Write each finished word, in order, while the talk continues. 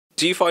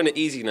Do you find it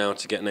easy now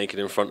to get naked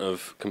in front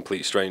of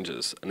complete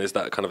strangers? And is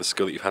that kind of a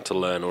skill that you've had to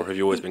learn, or have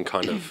you always been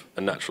kind of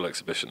a natural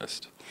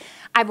exhibitionist?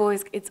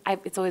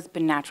 It's always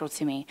been natural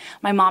to me.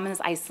 My mom is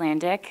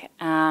Icelandic,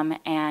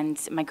 and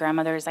my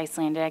grandmother is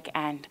Icelandic,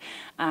 and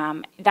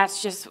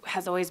that's just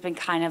has always been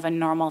kind of a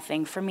normal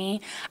thing for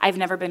me. I've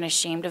never been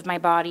ashamed of my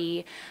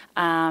body.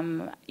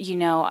 You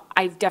know,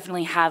 I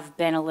definitely have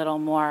been a little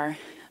more,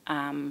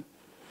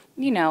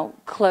 you know,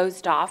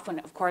 closed off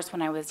of course,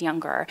 when I was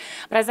younger.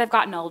 But as I've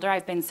gotten older,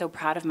 I've been so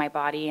proud of my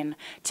body. And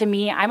to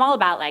me, I'm all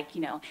about, like,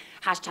 you know,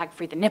 hashtag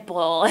free the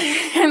nipple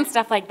and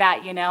stuff like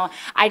that, you know.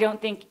 I don't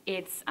think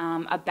it's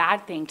a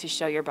bad thing to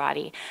show your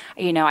body.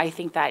 You know, I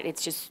think that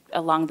it's just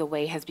along the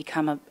way has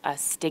become a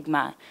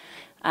stigma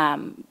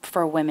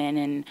for women.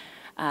 And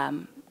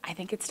I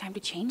think it's time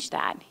to change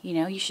that. You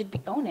know, you should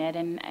own it.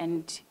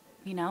 And,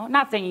 you know,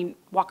 not saying you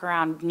walk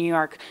around New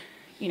York,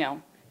 you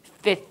know,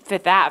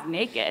 Fifth Ave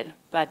naked,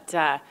 but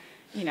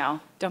you know,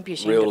 don't be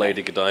ashamed. Real of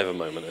Lady it. Godiva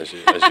moment, as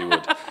you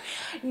would.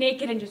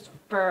 Naked and just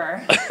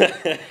fur,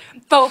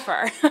 faux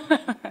fur.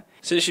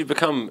 Since you've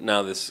become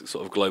now this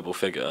sort of global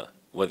figure,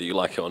 whether you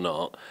like it or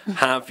not,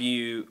 have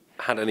you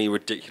had any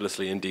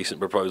ridiculously indecent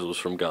proposals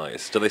from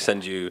guys? Do they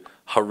send you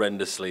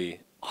horrendously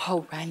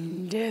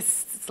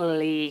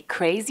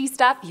crazy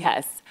stuff?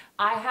 Yes,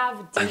 I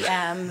have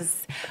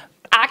DMs.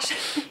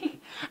 Actually,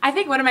 I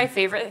think one of my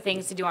favorite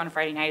things to do on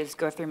Friday night is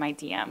go through my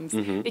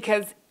DMs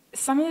because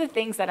some of the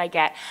things that I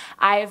get,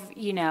 I've,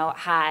 you know,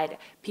 had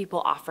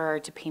people offer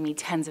to pay me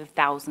tens of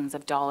thousands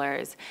of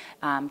dollars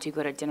to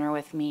go to dinner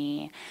with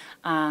me.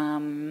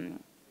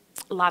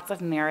 Lots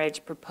of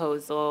marriage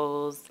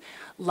proposals,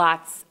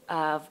 lots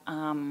of,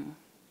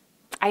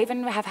 I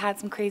even have had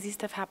some crazy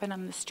stuff happen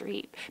on the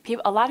street.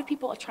 A lot of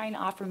people are trying to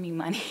offer me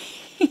money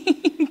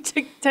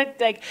to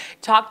like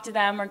talk to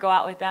them or go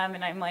out with them,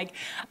 and I'm like,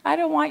 I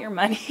don't want your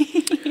money.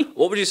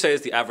 What would you say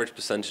is the average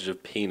percentage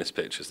of penis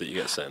pictures that you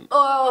get sent?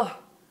 Oh,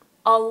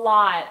 a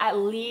lot.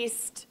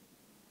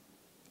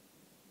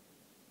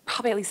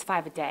 Probably at least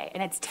 5 a day,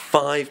 and it's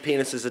 5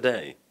 penises a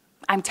day?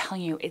 I'm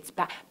telling you, it's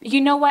bad. You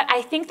know what?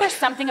 I think there's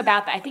something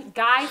about that. I think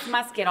guys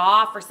must get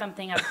off or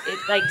something of it,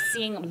 like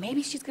seeing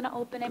maybe she's gonna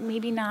open it,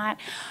 maybe not.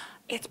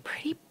 It's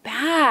pretty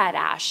bad,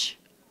 Ash.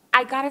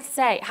 I gotta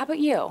say. How about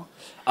you?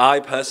 I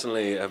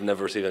personally have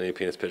never received any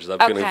penis pictures. I'm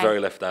feeling very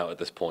left out at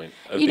this point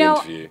of the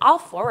interview. I'll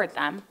forward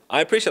them.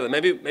 I appreciate that.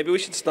 Maybe we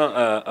should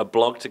start a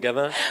blog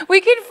together. We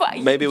could.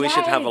 Maybe we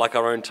should have like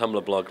our own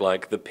Tumblr blog,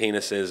 like the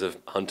penises of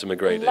Hunter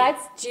McGrady.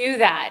 Let's do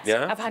that.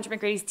 Yeah? Of Hunter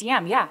McGrady's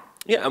DM. Yeah.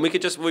 Yeah, and we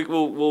could just we'll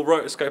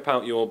rotoscope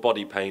out your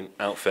body paint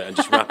outfit and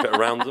just wrap it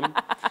around them,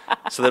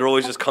 so they're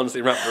always just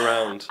constantly wrapped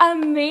around.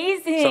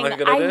 Amazing! Sound like a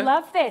good idea? I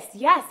love this.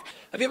 Yes.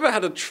 Have you ever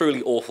had a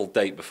truly awful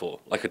date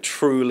before? Like a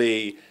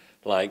truly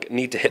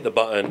need to hit the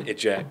button,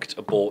 eject,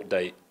 abort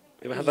date?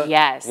 You ever had that?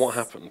 Yes. What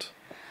happened?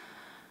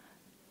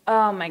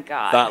 Oh my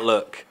God. That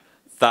look,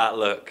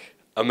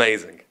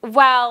 amazing.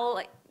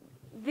 Well,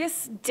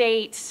 this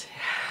date,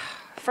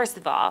 first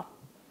of all.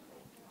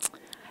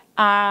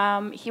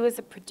 He was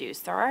a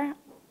producer,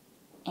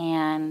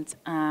 and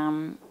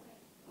well,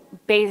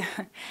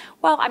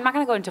 I'm not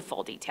going to go into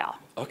full detail.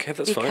 Okay,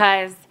 that's fine.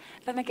 Because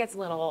then it gets a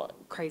little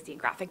crazy and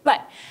graphic.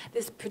 But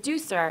this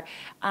producer,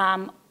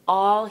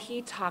 all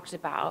he talked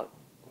about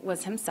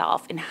was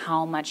himself and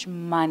how much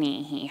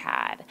money he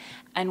had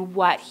and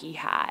what he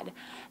had.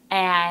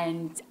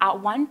 And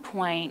at one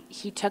point,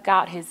 he took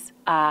out his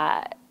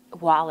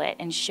wallet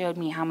and showed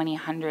me how many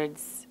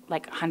hundreds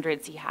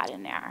he had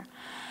in there.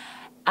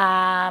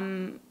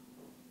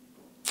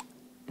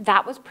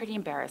 That was pretty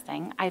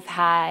embarrassing. I've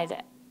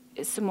had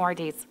some more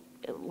dates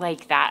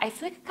like that. I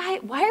feel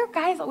like why are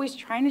guys always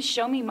trying to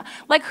show me,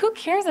 like, who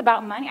cares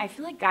about money? I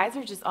feel like guys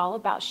are just all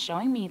about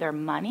showing me their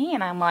money,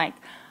 and I'm like,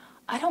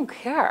 I don't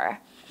care,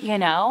 you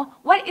know?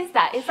 What is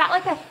that? Is that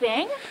like a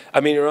thing? I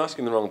mean, you're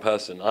asking the wrong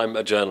person. I'm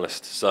a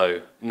journalist,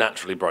 so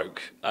naturally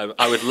broke.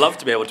 I would love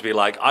to be able to be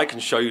like, I can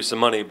show you some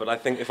money, but I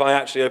think if I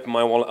actually open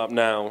my wallet up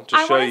now to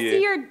show you... I want to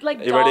see your, like,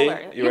 you dollar.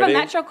 Ready? You have a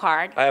Metro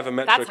card. I have a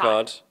Metro That's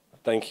card. hot.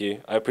 Thank you.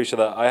 I appreciate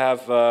that. I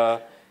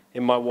have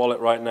in my wallet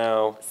right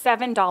now...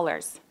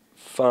 $7.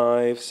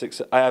 5,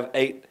 6... I have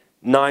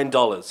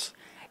 $9.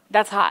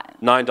 That's hot.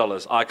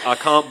 $9. I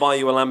can't buy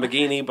you a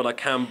Lamborghini, but I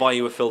can buy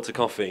you a filter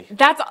coffee.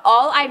 That's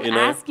all I'm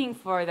asking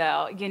for,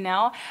 though, you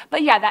know?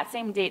 But yeah, that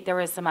same date, there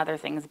was some other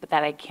things, but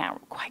that I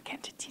can't quite get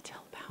into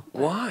detail about.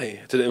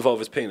 Why? Did it involve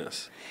his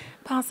penis?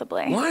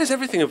 Possibly. Why does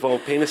everything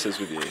involve penises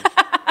with you?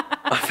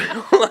 I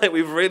feel like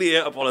we've really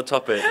hit upon a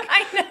topic.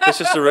 I know. It's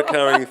just a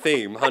recurring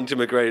theme, Hunter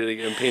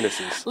McGrady and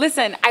penises.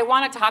 Listen, I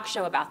want a talk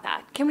show about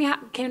that. Can we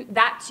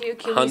that too?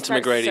 Can we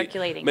start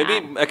circulating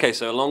that? Okay,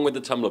 so along with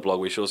the Tumblr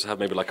blog, we should also have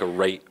maybe like a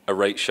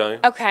rate show.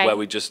 Okay. Where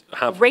we just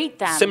have... Rate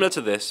them. Similar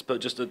to this,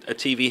 but just a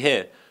TV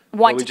here.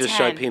 1 where to we just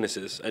 10. show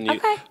penises. And you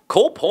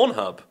Cool. call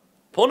Pornhub.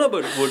 Pornhub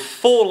would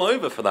fall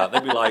over for that.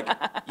 They'd be like,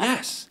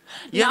 yes,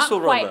 we'll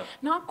run that.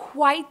 Not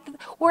quite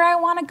where I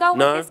want to go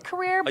with this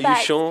career. Are you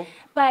sure?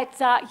 But,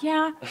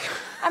 yeah,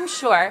 I'm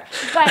sure.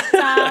 But,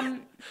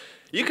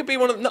 You could be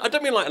one of the, no, I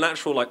don't mean like an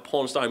actual like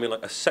porn star, I mean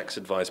like a sex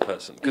advice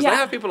person. Because they Yeah.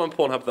 have people on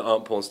Pornhub that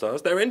aren't porn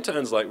stars. Their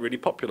intern's like really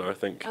popular, I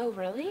think. Oh,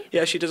 really?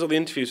 Yeah, she does all the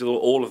interviews with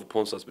all of the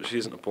porn stars, but she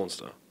isn't a porn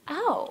star.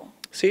 Oh.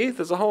 See,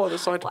 there's a whole other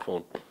side to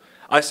porn.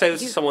 I say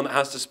this is someone that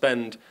has to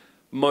spend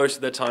most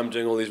of their time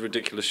doing all these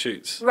ridiculous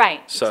shoots.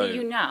 Right. So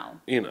you know.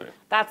 You know.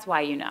 That's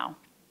why you know.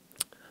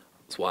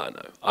 That's why I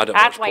know. I don't.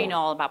 That's watch why porn. you know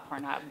all about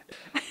Pornhub.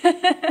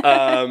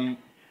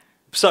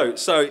 So,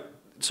 sorry.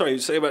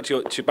 Say back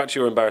to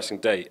your embarrassing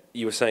date.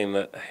 You were saying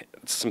that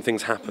some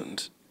things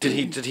happened.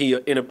 Did he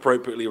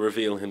inappropriately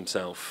reveal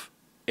himself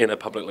in a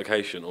public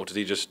location, or did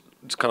he just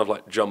kind of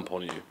like jump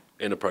on you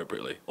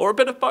inappropriately, or a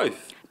bit of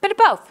both? Bit of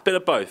both. Bit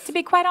of both. To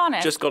be quite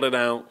honest. Just got it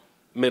out,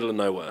 middle of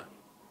nowhere.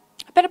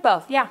 A bit of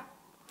both, yeah.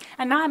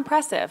 And not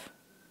impressive.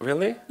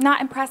 Really?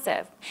 Not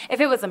impressive. If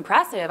it was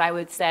impressive, I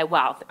would say,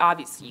 well,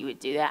 obviously you would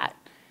do that.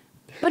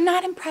 But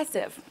not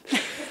impressive.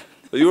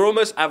 You were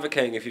almost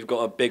advocating if you've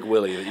got a big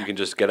willy that you can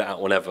just get it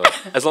out whenever.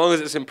 As long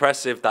as it's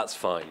impressive, that's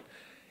fine.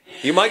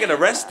 You might get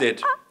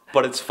arrested,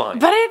 but it's fine.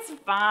 But it's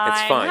fine.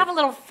 It's fine. Have a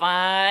little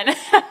fun.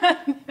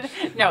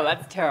 No,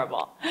 that's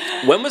terrible.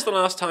 When was the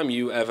last time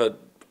you ever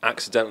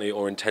accidentally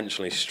or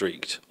intentionally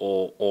streaked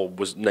or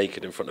was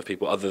naked in front of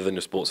people other than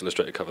your Sports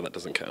Illustrated cover? That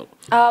doesn't count.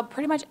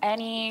 Pretty much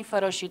any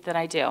photo shoot that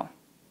I do.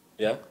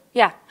 Yeah?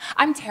 Yeah,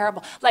 I'm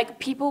terrible. Like,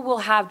 people will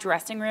have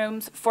dressing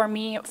rooms for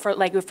me for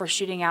like if we're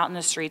shooting out in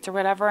the streets or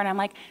whatever, and I'm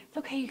like, it's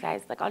okay, you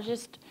guys. Like, I'll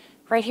just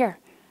right here.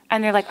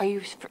 And they're like, are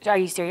you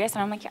serious?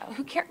 And I'm like, yeah.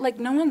 Who cares? Like,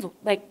 no one's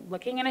like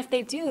looking, and if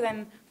they do,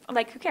 then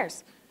like, who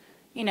cares?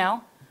 You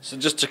know? So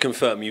just to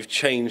confirm, you've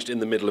changed in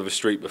the middle of a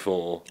street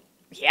before?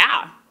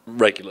 Yeah.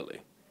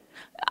 Regularly?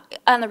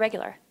 On the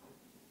regular.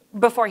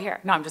 Before here.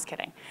 No, I'm just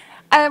kidding.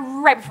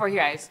 Right before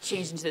here, I was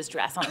changed into this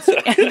dress on the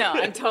street. No,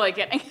 I'm totally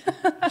kidding.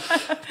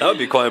 That would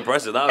be quite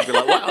impressive. That would be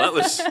like, wow,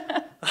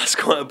 that's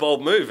quite a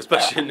bold move,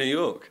 especially in New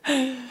York.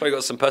 Probably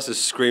got some person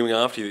screaming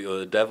after you that you're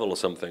the devil or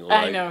something. Or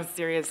I like, know,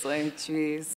 seriously. Jeez.